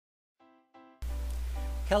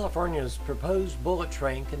California's proposed bullet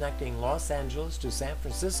train connecting Los Angeles to San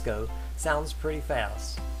Francisco sounds pretty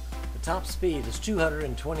fast. The top speed is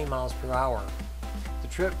 220 miles per hour. The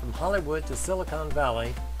trip from Hollywood to Silicon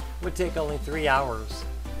Valley would take only 3 hours,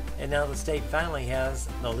 and now the state finally has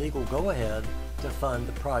the legal go-ahead to fund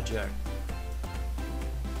the project.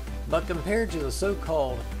 But compared to the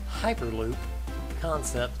so-called Hyperloop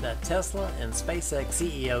concept that Tesla and SpaceX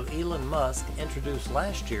CEO Elon Musk introduced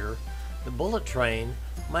last year, the bullet train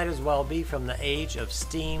might as well be from the age of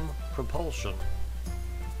steam propulsion.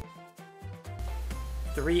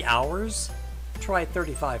 3 hours? Try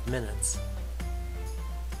 35 minutes.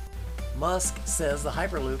 Musk says the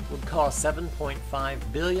Hyperloop would cost $7.5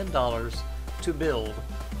 billion to build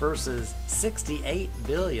versus $68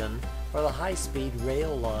 billion for the high-speed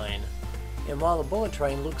rail line. And while the bullet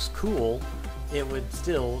train looks cool, it would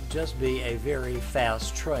still just be a very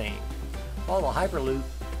fast train, while the Hyperloop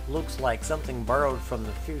looks like something borrowed from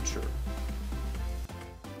the future.